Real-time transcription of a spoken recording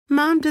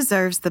Mom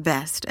deserves the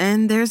best,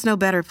 and there's no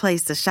better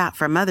place to shop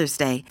for Mother's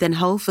Day than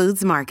Whole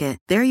Foods Market.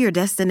 They're your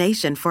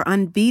destination for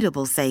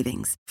unbeatable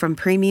savings, from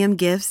premium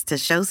gifts to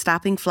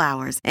show-stopping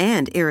flowers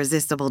and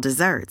irresistible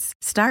desserts.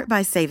 Start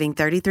by saving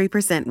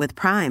 33% with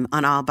Prime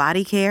on all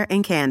body care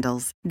and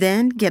candles.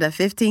 Then get a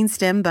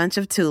 15-stem bunch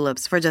of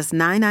tulips for just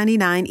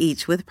 $9.99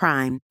 each with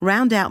Prime.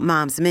 Round out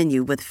Mom's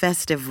menu with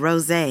festive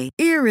rosé,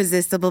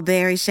 irresistible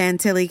berry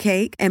chantilly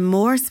cake, and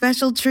more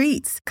special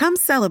treats. Come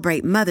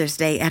celebrate Mother's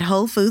Day at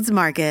Whole Foods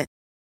Market.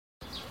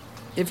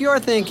 If you're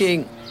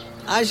thinking,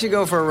 I should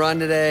go for a run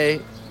today,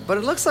 but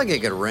it looks like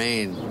it could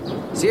rain,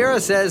 Sierra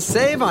says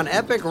save on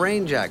Epic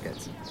rain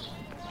jackets.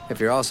 If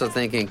you're also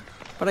thinking,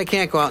 but I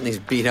can't go out in these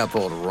beat-up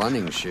old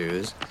running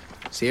shoes,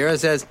 Sierra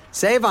says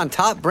save on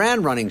top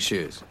brand running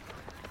shoes.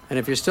 And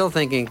if you're still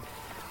thinking,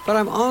 but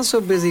I'm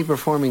also busy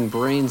performing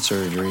brain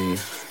surgery,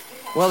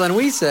 well, then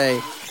we say,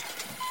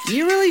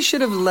 you really should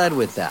have led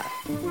with that.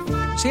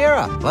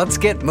 Sierra, let's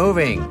get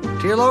moving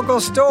to your local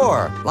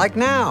store, like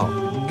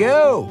now.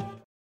 Go!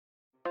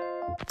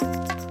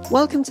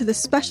 Welcome to this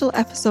special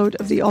episode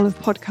of the Olive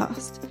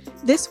Podcast.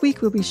 This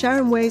week we'll be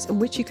sharing ways in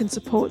which you can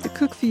support the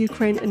Cook for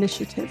Ukraine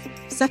initiative,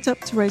 set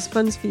up to raise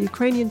funds for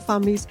Ukrainian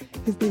families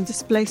who've been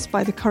displaced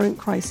by the current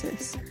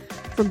crisis.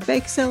 From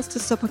bake sales to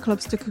supper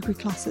clubs to cookery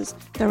classes,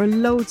 there are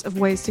loads of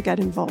ways to get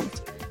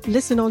involved.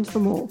 Listen on for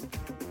more.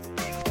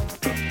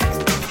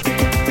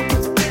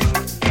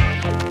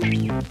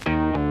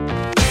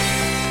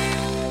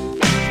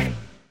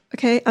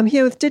 Okay, I'm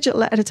here with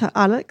digital editor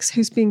Alex,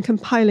 who's been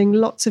compiling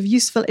lots of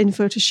useful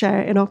info to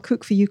share in our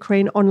Cook for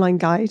Ukraine online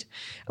guide.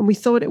 And we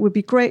thought it would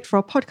be great for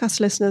our podcast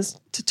listeners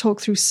to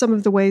talk through some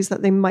of the ways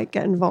that they might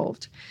get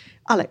involved.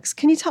 Alex,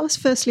 can you tell us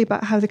firstly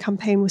about how the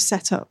campaign was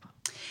set up?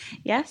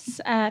 Yes,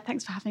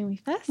 thanks for having me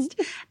first.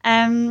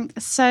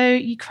 So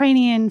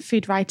Ukrainian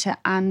food writer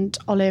and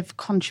Olive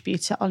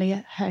contributor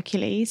Olya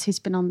Hercules, who's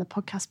been on the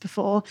podcast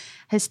before,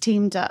 has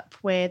teamed up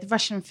with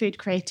Russian food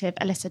creative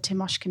Alyssa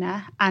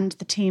Timoshkina and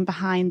the team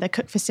behind the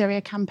Cook for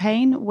Syria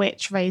campaign,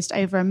 which raised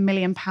over £1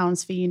 million for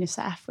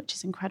UNICEF, which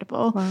is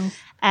incredible. Wow.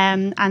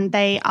 And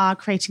they are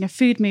creating a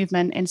food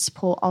movement in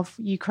support of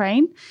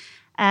Ukraine.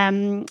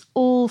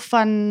 All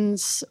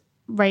funds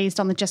raised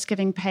on the Just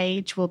Giving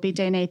page will be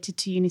donated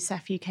to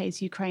UNICEF UK's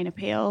Ukraine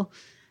Appeal.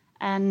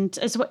 And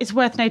it's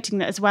worth noting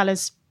that as well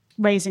as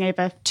raising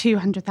over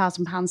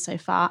 £200,000 so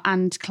far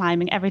and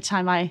climbing, every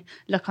time I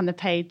look on the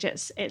page,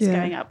 it's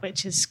going up,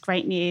 which is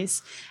great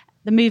news.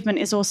 The movement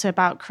is also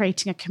about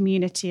creating a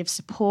community of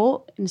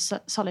support and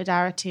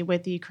solidarity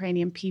with the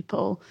Ukrainian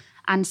people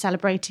and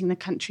celebrating the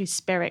country's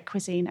spirit,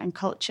 cuisine and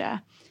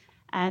culture.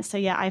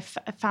 I've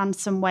found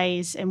some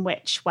ways in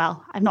which,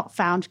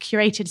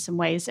 curated some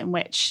ways in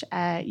which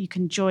you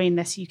can join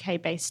this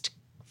UK-based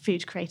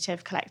food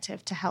creative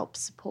collective to help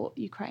support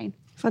Ukraine.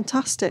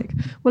 Fantastic.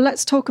 Well,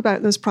 let's talk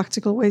about those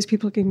practical ways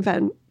people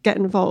can get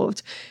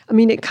involved. I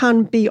mean, it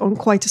can be on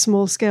quite a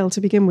small scale to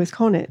begin with,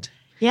 can't it?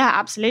 Yeah,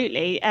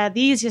 absolutely. The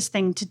easiest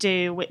thing to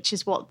do, which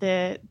is what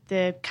the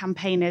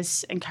campaign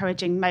is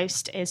encouraging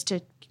most, is to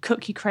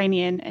cook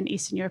Ukrainian and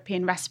Eastern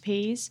European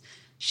recipes.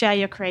 Share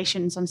your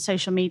creations on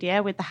social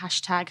media with the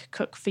hashtag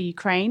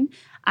 #CookForUkraine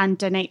and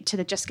donate to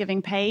the Just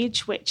Giving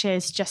page, which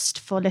is, just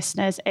for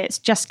listeners, it's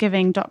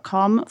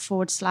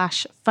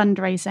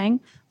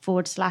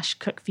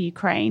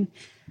justgiving.com/fundraising/cookforukraine.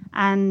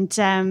 And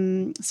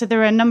so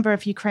there are a number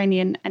of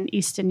Ukrainian and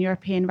Eastern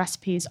European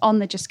recipes on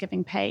the Just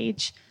Giving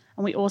page.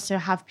 And we also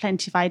have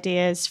plenty of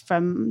ideas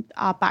from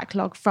our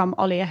backlog from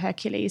Olya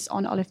Hercules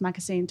on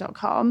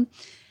olivemagazine.com.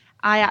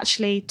 I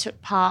actually took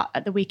part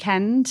at the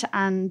weekend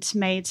and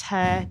made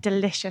her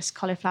delicious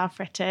cauliflower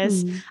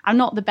fritters. I'm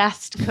not the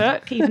best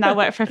cook, even though I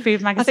work for a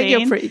food magazine. I think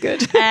you're pretty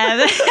good.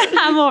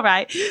 I'm all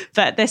right.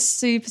 But they're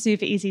super,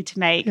 super easy to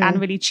make and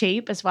really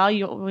cheap as well.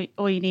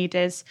 All you need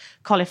is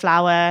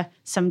cauliflower,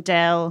 some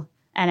dill,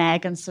 an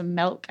egg and some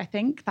milk, I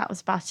think. That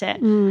was about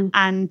it.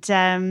 And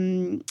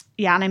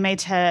and I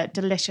made her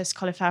delicious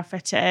cauliflower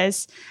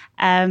fritters.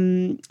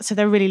 So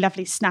they're a really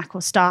lovely snack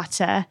or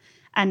starter.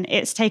 And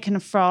it's taken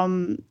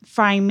from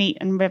frying meat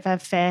and river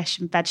fish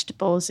and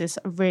vegetables is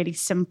a really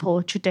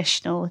simple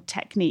traditional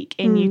technique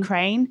in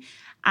Ukraine.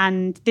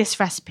 And this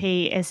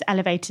recipe is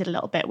elevated a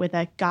little bit with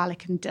a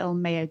garlic and dill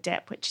mayo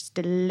dip, which is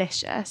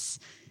delicious.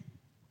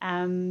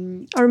 I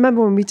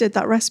remember when we did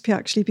that recipe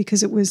actually,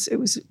 because it was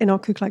in our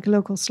Cook Like a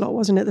Local slot,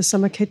 wasn't it? The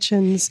Summer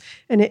Kitchens,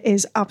 and it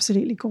is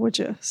absolutely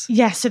gorgeous.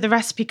 Yeah, so the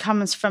recipe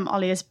comes from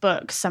Olya's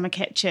book, Summer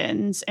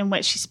Kitchens, in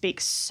which she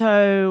speaks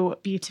so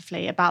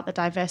beautifully about the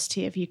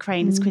diversity of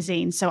Ukraine's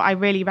cuisine. So I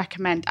really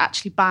recommend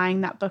actually buying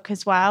that book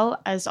as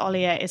well, as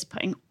Olya is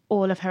putting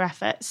all of her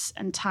efforts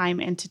and time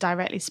into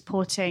directly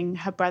supporting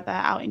her brother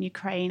out in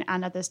Ukraine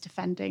and others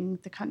defending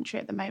the country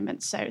at the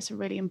moment. So it's a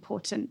really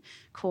important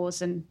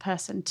cause and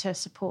person to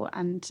support.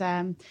 And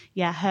her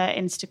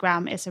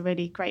Instagram is a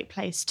really great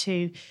place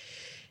to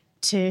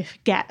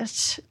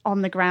get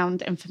on the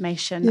ground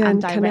information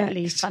and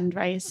directly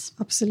fundraise.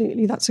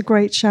 Absolutely. That's a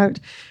great shout.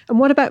 And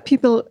what about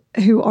people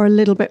who are a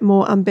little bit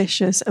more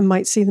ambitious and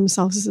might see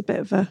themselves as a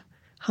bit of a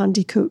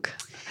handy cook?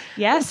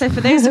 Yeah, so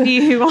for those of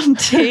you who want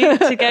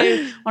to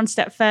go one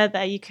step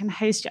further, you can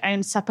host your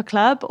own supper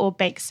club or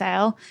bake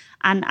sale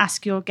and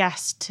ask your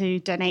guests to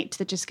donate to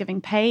the Just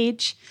Giving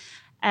page.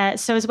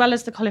 So as well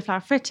as the cauliflower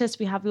fritters,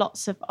 we have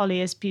lots of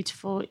Olia's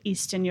beautiful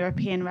Eastern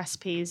European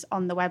recipes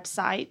on the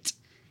website,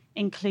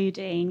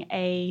 including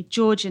a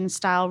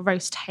Georgian-style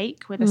roast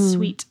hake with a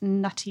sweet,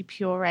 nutty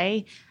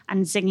puree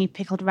and zingy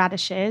pickled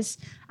radishes.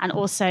 And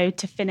also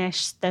to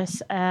finish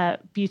this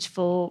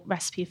beautiful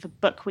recipe for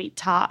buckwheat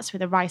tarts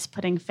with a rice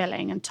pudding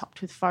filling and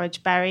topped with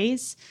forage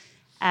berries.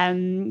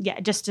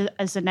 Just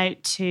as a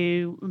note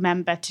to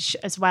remember,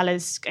 as well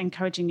as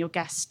encouraging your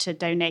guests to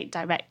donate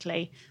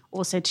directly,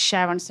 also to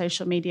share on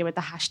social media with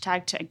the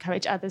hashtag to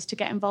encourage others to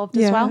get involved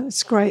as well. Yeah,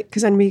 it's great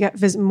because then we get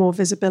more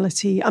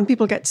visibility and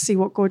people get to see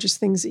what gorgeous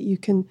things that you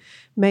can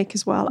make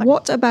as well.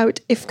 What about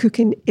if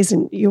cooking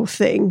isn't your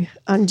thing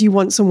and you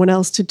want someone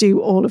else to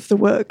do all of the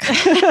work?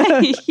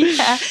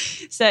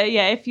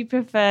 If you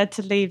prefer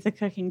to leave the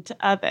cooking to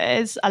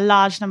others, a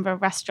large number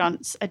of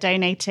restaurants are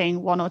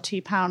donating £1 or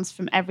 £2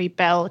 from every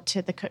bill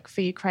to the Cook for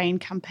Ukraine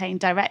campaign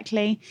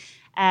directly.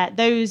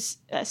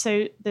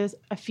 So there's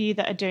a few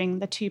that are doing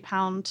the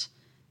 £2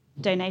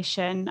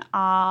 donation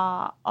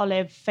are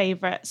Olive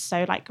favourites.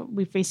 So like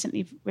we've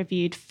recently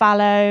reviewed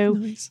Fallow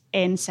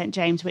in St.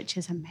 James, which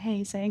is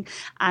amazing,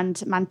 and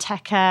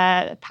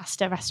Manteca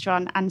pasta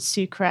restaurant, and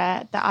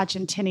Sucre, the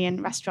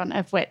Argentinian restaurant,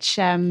 of which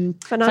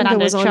Fernando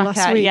was on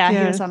last week.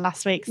 He was on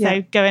last week.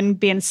 So go and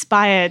be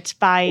inspired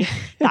by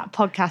that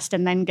podcast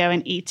and then go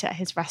and eat at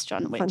his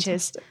restaurant, which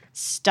is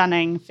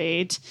stunning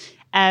food.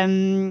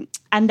 And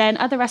then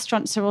other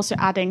restaurants are also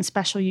adding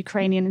special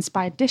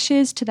Ukrainian-inspired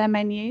dishes to their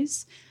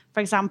menus. For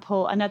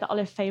example, another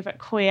Olive favourite,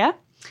 Koya.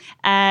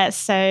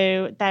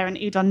 So they're an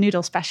udon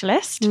noodle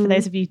specialist, for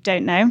those of you who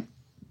don't know.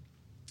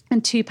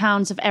 And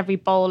 £2 of every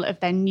bowl of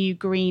their new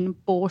green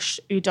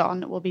borscht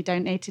udon will be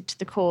donated to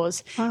the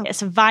cause. Wow.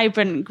 It's a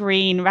vibrant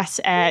green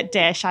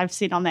dish I've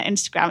seen on their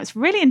Instagram. It's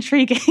really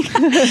intriguing.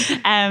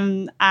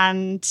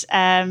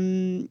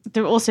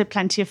 There are also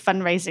plenty of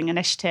fundraising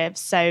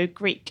initiatives. So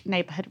Greek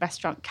neighbourhood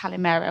restaurant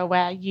Kalimera,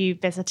 where you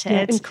visited.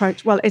 Yeah, in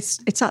Crouch. Well, it's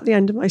at the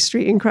end of my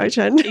street in Crouch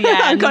End. Yeah,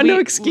 I've got no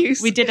excuse.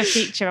 We did a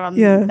feature on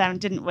them,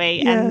 didn't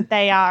we? Yeah. And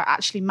they are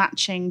actually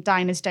matching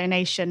diners'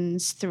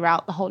 donations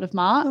throughout the whole of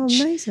March.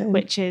 Oh, amazing.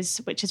 Which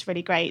is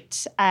really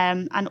great.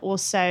 And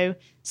also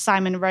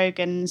Simon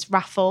Rogan's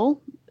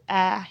raffle.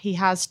 He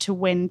has to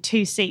win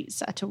 2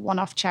 seats at a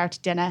one-off charity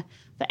dinner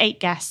for 8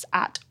 guests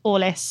at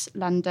Orlis,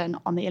 London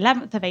on the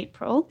 11th of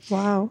April.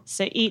 Wow.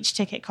 So each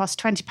ticket costs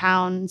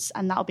 £20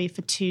 and that'll be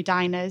for 2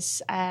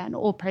 diners, and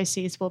all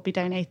proceeds will be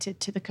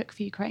donated to the Cook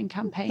for Ukraine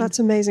campaign. That's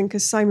amazing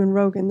because Simon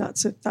Rogan,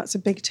 that's a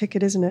big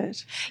ticket, isn't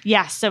it?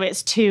 Yes, so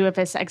it's 2 of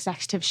his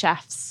executive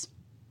chefs.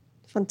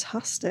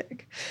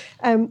 Fantastic.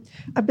 I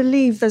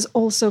believe there's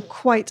also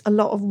quite a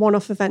lot of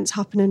one-off events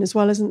happening as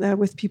well, isn't there,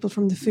 with people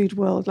from the food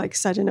world, like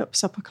setting up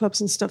supper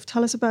clubs and stuff.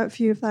 Tell us about a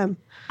few of them.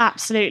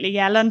 Absolutely,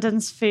 yeah.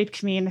 London's food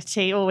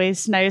community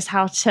always knows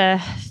how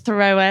to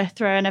throw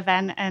an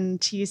event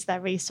and to use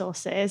their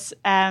resources.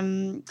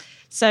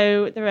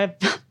 So there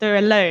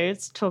are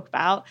loads to talk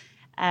about,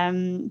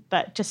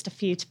 but just a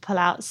few to pull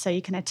out. So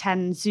you can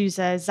attend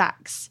Zuza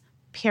Zak's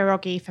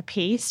Pierogi for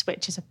Peace,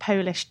 which is a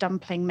Polish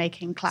dumpling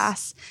making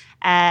class.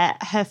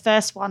 Her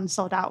first one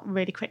sold out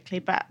really quickly,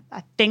 but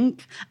I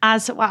think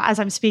as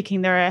I'm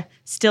speaking, there are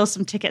still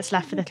some tickets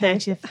left for the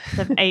 30th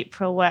of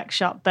April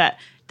workshop, but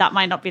that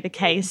might not be the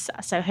case.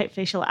 So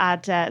hopefully she'll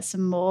add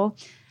some more.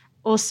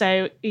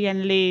 Also,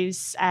 Ian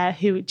Lewis,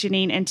 who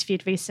Janine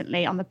interviewed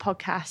recently on the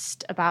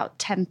podcast about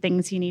 10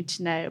 things you need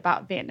to know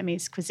about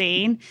Vietnamese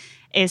cuisine,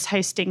 is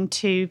hosting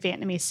 2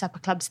 Vietnamese supper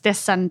clubs this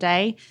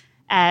Sunday.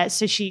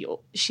 So she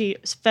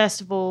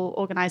first of all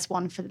organised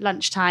one for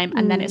lunchtime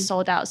and then it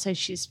sold out. So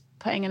she's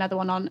putting another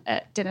one on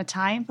at dinner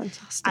time.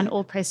 Fantastic. And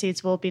all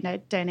proceeds will be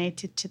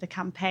donated to the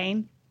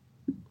campaign.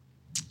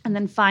 And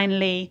then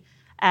finally,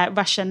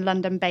 Russian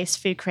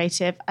London-based food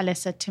creative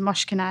Alyssa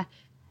Timoshkina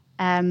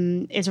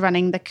is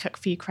running the Cook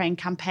for Ukraine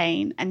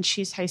campaign, and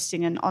she's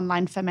hosting an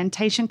online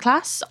fermentation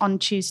class on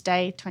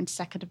Tuesday,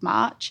 22nd of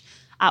March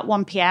at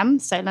 1 p.m,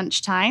 so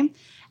lunchtime,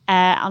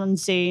 on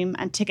Zoom,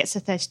 and tickets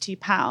are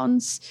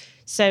 £32.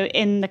 So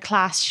in the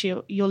class,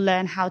 you'll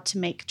learn how to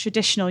make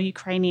traditional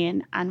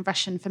Ukrainian and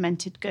Russian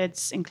fermented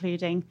goods,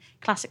 including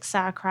classic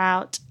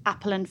sauerkraut,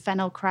 apple and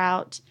fennel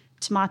kraut,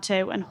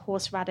 tomato and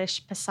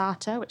horseradish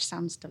passata, which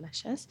sounds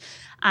delicious,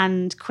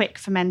 and quick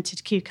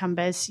fermented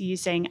cucumbers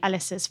using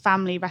Alyssa's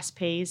family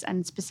recipes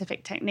and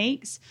specific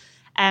techniques.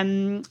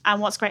 And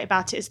what's great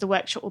about it is the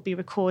workshop will be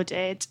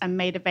recorded and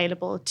made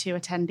available to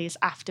attendees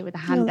after with a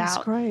handout. That's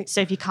great.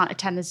 So if you can't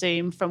attend the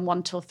Zoom from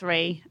 1 till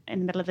 3 in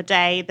the middle of the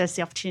day, there's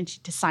the opportunity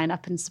to sign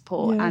up and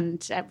support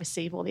and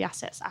receive all the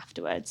assets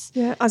afterwards.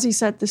 Yeah, as you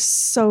said, there's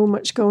so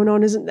much going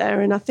on, isn't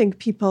there? And I think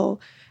people,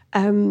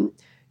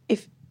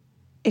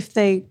 if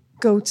they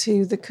go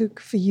to the Cook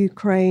for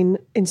Ukraine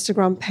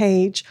Instagram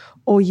page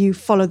or you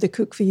follow the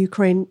Cook for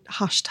Ukraine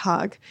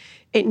hashtag,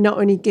 it not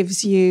only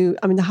gives you,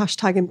 the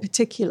hashtag in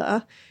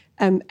particular,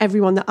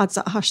 everyone that adds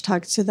that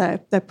hashtag to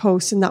their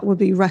posts, and that will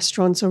be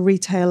restaurants or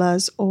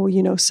retailers or,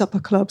 supper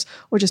clubs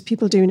or just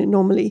people doing it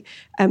normally.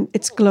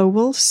 It's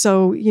global.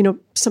 So,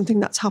 something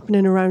that's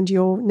happening around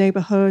your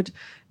neighborhood,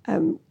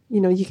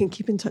 you can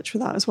keep in touch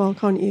with that as well,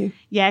 can't you?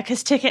 Yeah,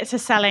 because tickets are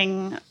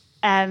selling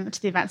to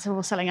the events are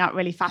all selling out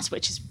really fast,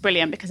 which is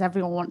brilliant because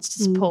everyone wants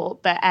to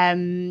support. But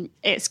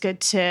it's good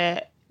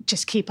to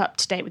just keep up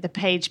to date with the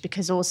page,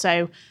 because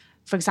also,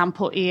 for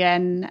example,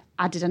 Ian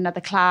added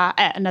another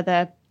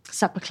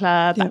supper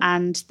club,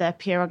 and the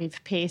Pierogi for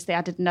Peace, they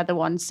added another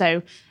one.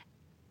 So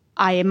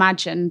I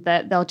imagine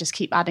that they'll just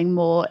keep adding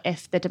more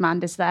if the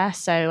demand is there.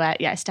 So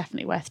it's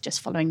definitely worth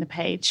just following the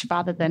page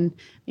rather than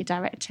me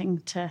directing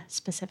to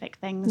specific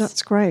things.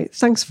 That's great.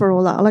 Thanks for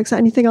all that, Alexa.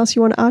 Anything else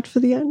you want to add for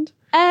the end?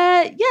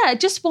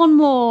 Just one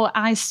more.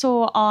 I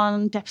saw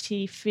on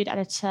Deputy Food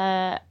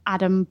Editor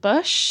Adam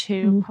Bush,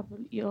 who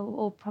you'll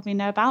all probably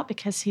know about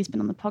because he's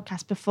been on the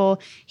podcast before.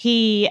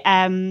 He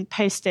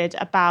posted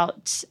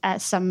about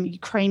some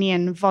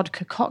Ukrainian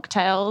vodka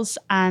cocktails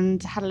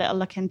and had a little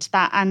look into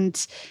that.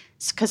 And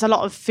because a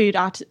lot of food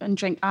and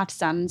drink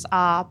artisans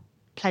are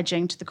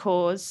pledging to the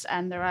cause,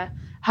 and there are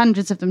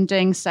hundreds of them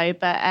doing so.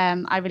 But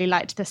I really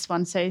liked this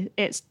one. So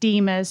it's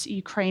Dima's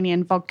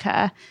Ukrainian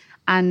vodka,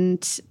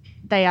 and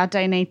they are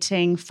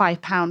donating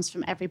 £5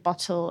 from every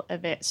bottle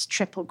of its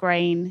triple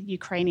grain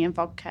Ukrainian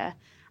vodka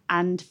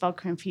and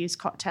vodka infused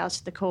cocktails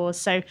to the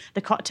cause. So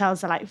the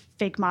cocktails are like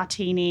fig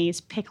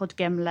martinis, pickled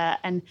gimlet,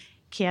 and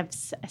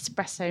Kiev's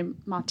espresso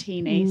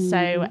martini.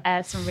 So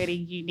some really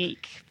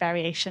unique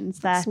variations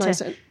there.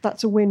 That's nice.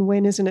 That's a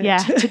win-win, isn't it? Yeah,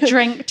 to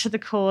drink to the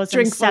cause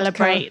and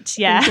celebrate.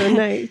 And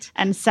donate.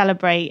 And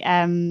celebrate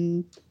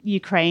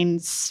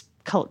Ukraine's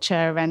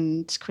culture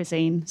and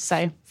cuisine.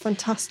 So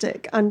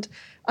fantastic. And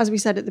as we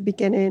said at the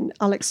beginning,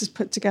 Alex has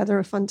put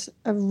together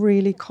a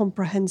really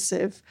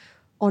comprehensive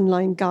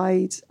online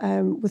guide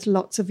with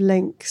lots of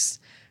links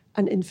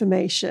and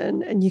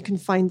information, and you can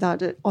find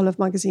that at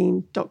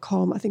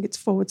olivemagazine.com. I think it's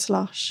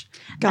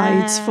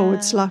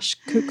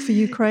 /guides/Cook for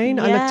Ukraine.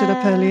 I looked it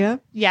up earlier.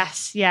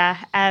 Yes,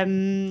 yeah.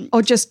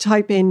 Or just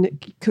type in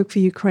Cook for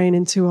Ukraine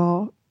into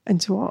our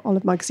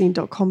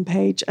olivemagazine.com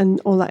page,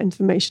 and all that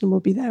information will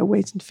be there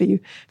waiting for you.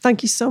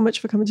 Thank you so much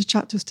for coming to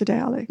chat to us today,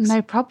 Alex.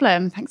 No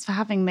problem. Thanks for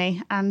having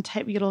me, and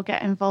hope you'll all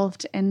get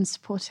involved in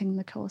supporting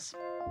the cause.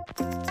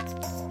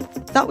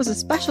 That was a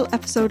special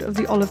episode of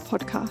the Olive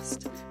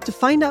Podcast. To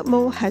find out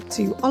more, head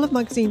to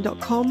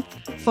olivemagazine.com,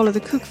 follow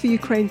the Cook for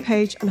Ukraine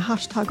page and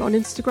hashtag on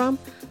Instagram,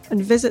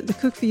 and visit the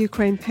Cook for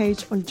Ukraine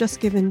page on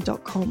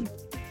justgiving.com.